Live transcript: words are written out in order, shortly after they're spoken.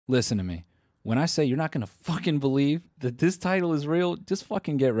Listen to me. When I say you're not gonna fucking believe that this title is real, just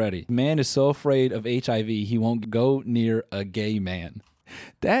fucking get ready. Man is so afraid of HIV, he won't go near a gay man.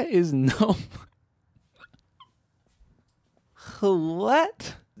 That is no...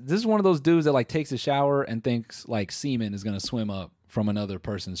 What? This is one of those dudes that like takes a shower and thinks like semen is gonna swim up from another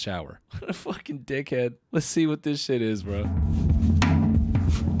person's shower. What a fucking dickhead. Let's see what this shit is, bro.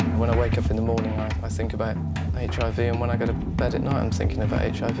 When I wake up in the morning, I think about HIV, and when I go to bed at night, I'm thinking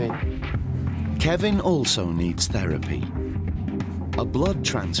about HIV. Kevin also needs therapy. A blood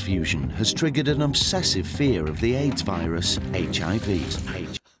transfusion has triggered an obsessive fear of the AIDS virus,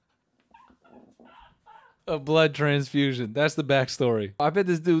 HIV. A blood transfusion. That's the backstory. I bet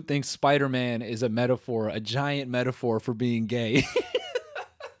this dude thinks Spider-Man is a metaphor, a giant metaphor for being gay.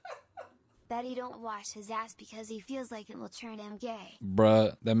 Bet he don't wash his ass because he feels like it will turn him gay.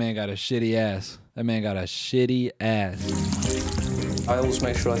 Bruh, that man got a shitty ass. That man got a shitty ass. I always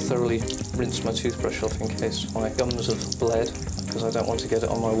make sure I thoroughly rinse my toothbrush off in case my gums have bled, because I don't want to get it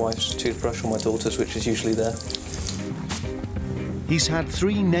on my wife's toothbrush or my daughter's, which is usually there. He's had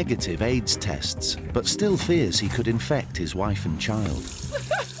 3 negative AIDS tests, but still fears he could infect his wife and child.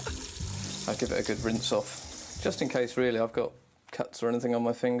 I give it a good rinse off, just in case, really. I've got cuts or anything on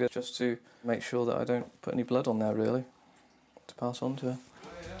my finger, just to make sure that I don't put any blood on there, really, to pass on to her.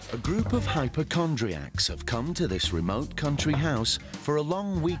 A group of hypochondriacs have come to this remote country house for a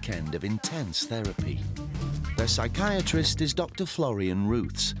long weekend of intense therapy. Their psychiatrist is Dr. Florian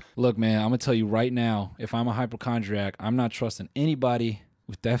Ruths. Look, man, I'm gonna tell you right now, if I'm a hypochondriac, I'm not trusting anybody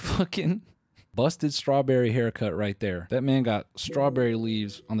with that fucking busted strawberry haircut right there. That man got strawberry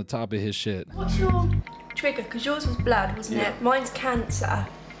leaves on the top of his shit. What's your trigger? Because yours was blood, wasn't it? Mine's cancer.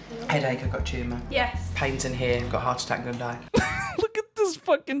 Headache, I've got tumour. Yes. Pains in here, I've got a heart attack, I'm gonna die. Look at this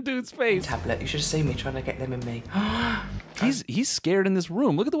fucking dude's face. Tablet, you should have seen me trying to get them in me. He's scared in this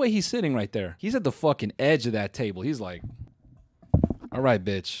room. Look at the way he's sitting right there. He's at the fucking edge of that table. He's like, all right,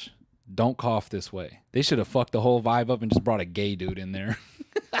 bitch, don't cough this way. They should have fucked the whole vibe up and just brought a gay dude in there.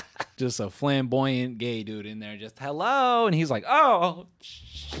 Just a flamboyant gay dude in there. Just, hello. And he's like, oh.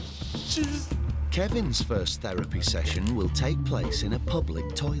 Kevin's first therapy session will take place in a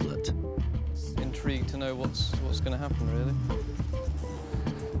public toilet. Intrigued to know what's going to happen, really.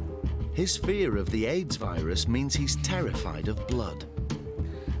 His fear of the AIDS virus means he's terrified of blood.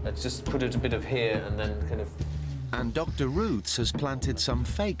 Let's just put it a bit of here and then kind of... And Dr. Ruths has planted some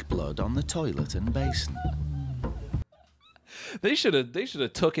fake blood on the toilet and basin. They should have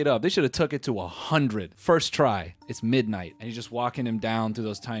took it up. They should have took it to 100. First try. It's midnight. And he's just walking him down through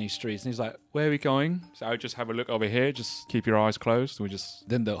those tiny streets. And he's like, where are we going? So just have a look over here. Just keep your eyes closed.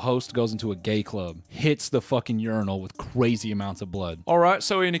 Then the host goes into a gay club, hits the fucking urinal with crazy amounts of blood. All right,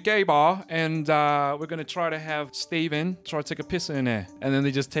 so we're in a gay bar, and we're going to try to have Steven try to take a piss in there. And then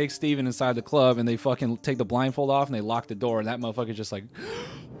they just take Steven inside the club, and they fucking take the blindfold off, and they lock the door, and that motherfucker's just like...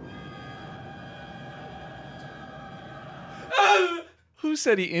 Who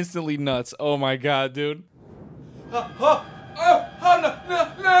said he instantly nuts? Oh my god, dude. No.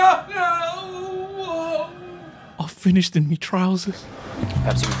 I finished in me trousers.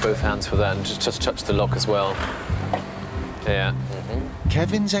 Perhaps use both hands for that and just touch the lock as well. Yeah.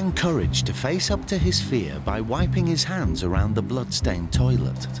 Kevin's encouraged to face up to his fear by wiping his hands around the blood-stained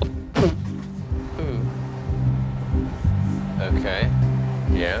toilet. Okay.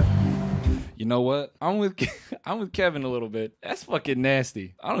 Yeah. You know what? I'm with Kevin a little bit. That's fucking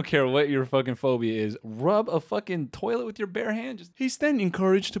nasty. I don't care what your fucking phobia is. Rub a fucking toilet with your bare hand. He's then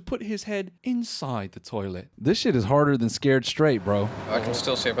encouraged to put his head inside the toilet. This shit is harder than scared straight, bro. I can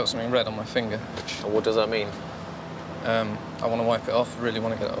still see I've got something red on my finger. What does that mean? I want to wipe it off. Really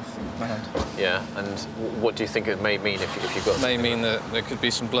want to get it off my hand. Yeah, and what do you think it may mean if you've got... It may mean that there could be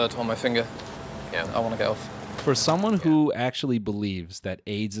some blood on my finger. Yeah. I want to get off. For someone who actually believes that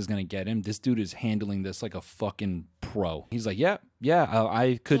AIDS is gonna get him, this dude is handling this like a fucking pro. He's like, yeah,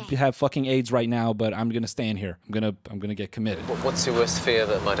 I could have fucking AIDS right now, but I'm gonna stand here. I'm gonna get committed. What's your worst fear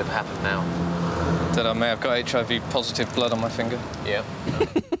that might have happened now? That I may have got HIV positive blood on my finger. Yeah.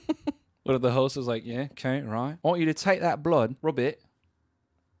 What if the host is like, yeah, okay, right. I want you to take that blood, rub it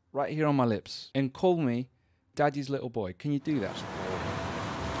right here on my lips, and call me Daddy's little boy. Can you do that?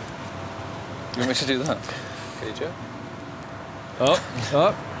 You want me to do that? Can you, Joe? Up.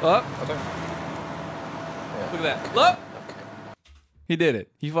 I don't... Yeah. Look at that. Look! Okay. He did it.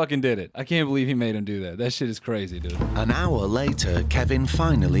 He fucking did it. I can't believe he made him do that. That shit is crazy, dude. An hour later, Kevin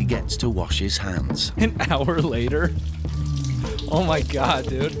finally gets to wash his hands. An hour later? Oh my god,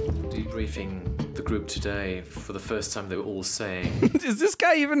 dude. Debriefing the group today, for the first time they were all saying... Is this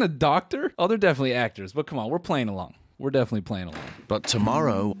guy even a doctor? Oh, they're definitely actors, but come on, we're playing along. We're definitely playing along. But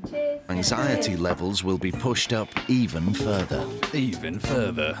tomorrow, anxiety levels will be pushed up even further. Even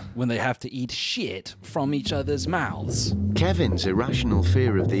further, when they have to eat shit from each other's mouths. Kevin's irrational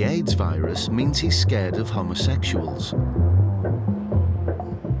fear of the AIDS virus means he's scared of homosexuals.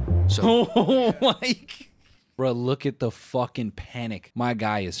 So, Oh, like... Bro, look at the fucking panic. My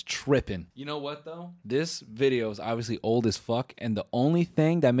guy is tripping. You know what, though? This video is obviously old as fuck, and the only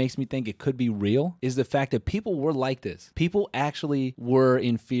thing that makes me think it could be real is the fact that people were like this. People actually were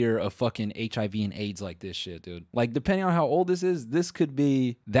in fear of fucking HIV and AIDS like this shit, dude. Like, depending on how old this could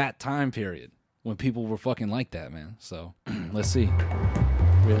be that time period when people were fucking like that, man. So, let's see.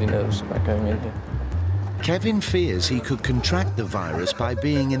 Really nervous about going in here. Kevin fears he could contract the virus by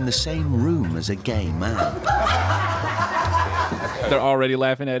being in the same room as a gay man. They're already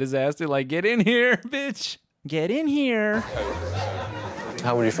laughing at his ass. They're like, get in here, bitch. Get in here.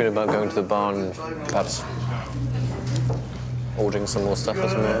 How would you feel about going to the bar and perhaps ordering some more stuff or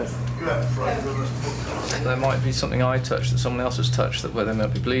something? There might be something I touch that someone else has touched, that where they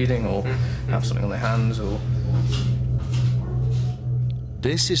might be bleeding or have something on their hands or...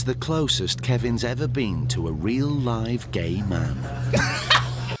 This is the closest Kevin's ever been to a real live gay man.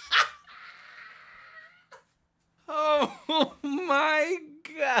 Oh my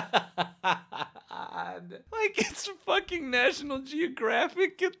God. Like it's fucking National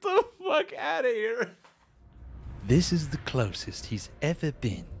Geographic. Get the fuck out of here. This is the closest he's ever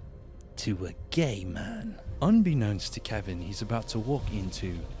been to a gay man. Unbeknownst to Kevin, he's about to walk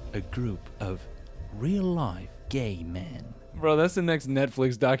into a group of real life gay men. Bro, that's the next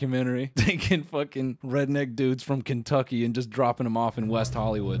Netflix documentary. Taking fucking redneck dudes from Kentucky and just dropping them off in West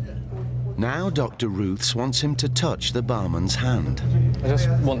Hollywood. Now Dr. Ruths wants him to touch the barman's hand. I just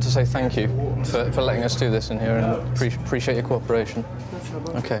want to say thank you for letting us do this in here and appreciate your cooperation.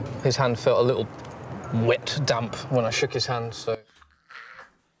 Okay. His hand felt a little wet, damp when I shook his hand, so...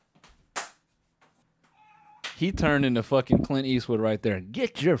 He turned into fucking Clint Eastwood right there.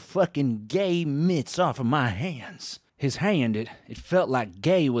 Get your fucking gay mitts off of my hands. His hand, it felt like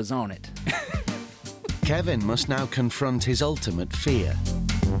gay was on it. Kevin must now confront his ultimate fear.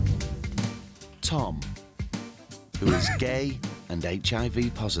 Tom, who is gay and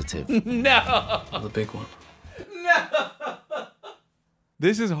HIV positive. No! The big one. No!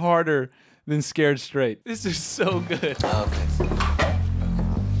 This is harder than Scared Straight. This is so good. Okay.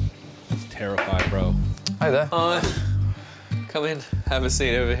 It's terrified, bro. Hi there. Come in, have a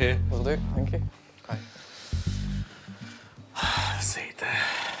seat over here. Will do, thank you. Seat there.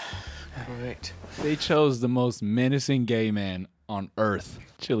 Great. They chose the most menacing gay man on earth.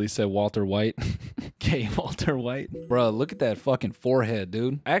 Chili said Walter White. Gay Walter White. Bro, look at that fucking forehead,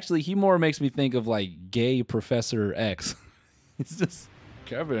 dude. Actually, he more makes me think of like gay Professor X. It's just...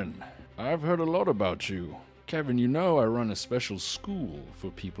 Kevin, I've heard a lot about you. Kevin, you know I run a special school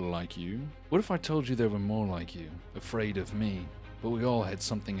for people like you. What if I told you there were more like you, afraid of me, but we all had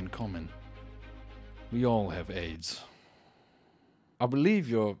something in common? We all have AIDS. I believe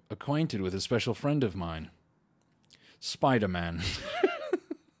you're acquainted with a special friend of mine. Spider-Man.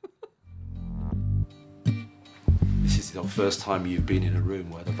 This is the first time you've been in a room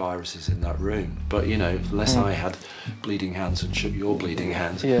where the virus is in that room. But, you know, unless I had bleeding hands and shook your bleeding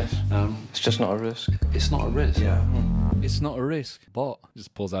hands... Yes. It's just not a risk. It's not a risk. Yeah. It's not a risk, but...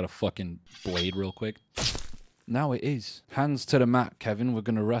 Just pulls out a fucking blade real quick. Now it is. Hands to the mat, Kevin. We're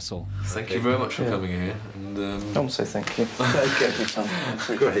gonna wrestle. Thank you very much for coming here. And Don't say thank you. Thank you, Tom. I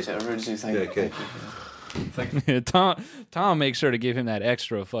appreciate it. I really do thank you. thank you. Tom makes sure to give him that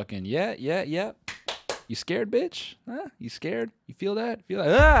extra fucking yeah. You scared, bitch? Huh? You scared? You feel that? Feel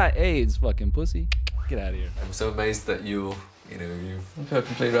that? Ah, AIDS, fucking pussy. Get out of here. I'm so amazed that you I feel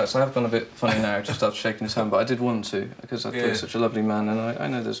completely right. So I have gone a bit funny now, just after shaking his hand, but I did want to because I thought he's such a lovely man, and I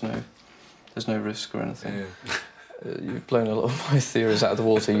know there's no risk or anything. Yeah. You've blown a lot of my theories out of the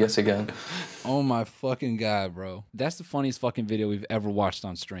water yet again. Oh my fucking God, bro. That's the funniest fucking video we've ever watched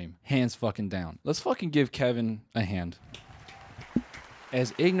on stream. Hands fucking down. Let's fucking give Kevin a hand.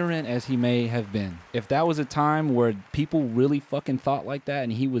 As ignorant as he may have been, if that was a time where people really fucking thought like that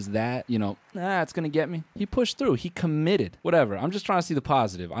and he was that, you know, it's gonna get me, he pushed through. He committed. Whatever. I'm just trying to see the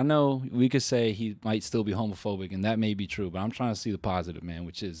positive. I know we could say he might still be homophobic, and that may be true, but I'm trying to see the positive, man,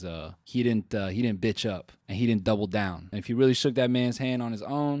 which is he didn't bitch up and he didn't double down. And if he really shook that man's hand on his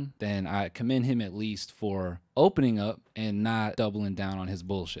own, then I commend him at least for opening up and not doubling down on his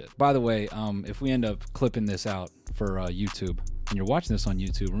bullshit. By the way, if we end up clipping this out for YouTube, and you're watching this on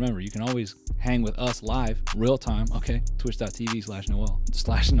YouTube, remember, you can always hang with us live, real time, okay? Twitch.tv/Noel,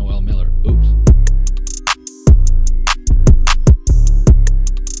 /Noel Miller. Oops.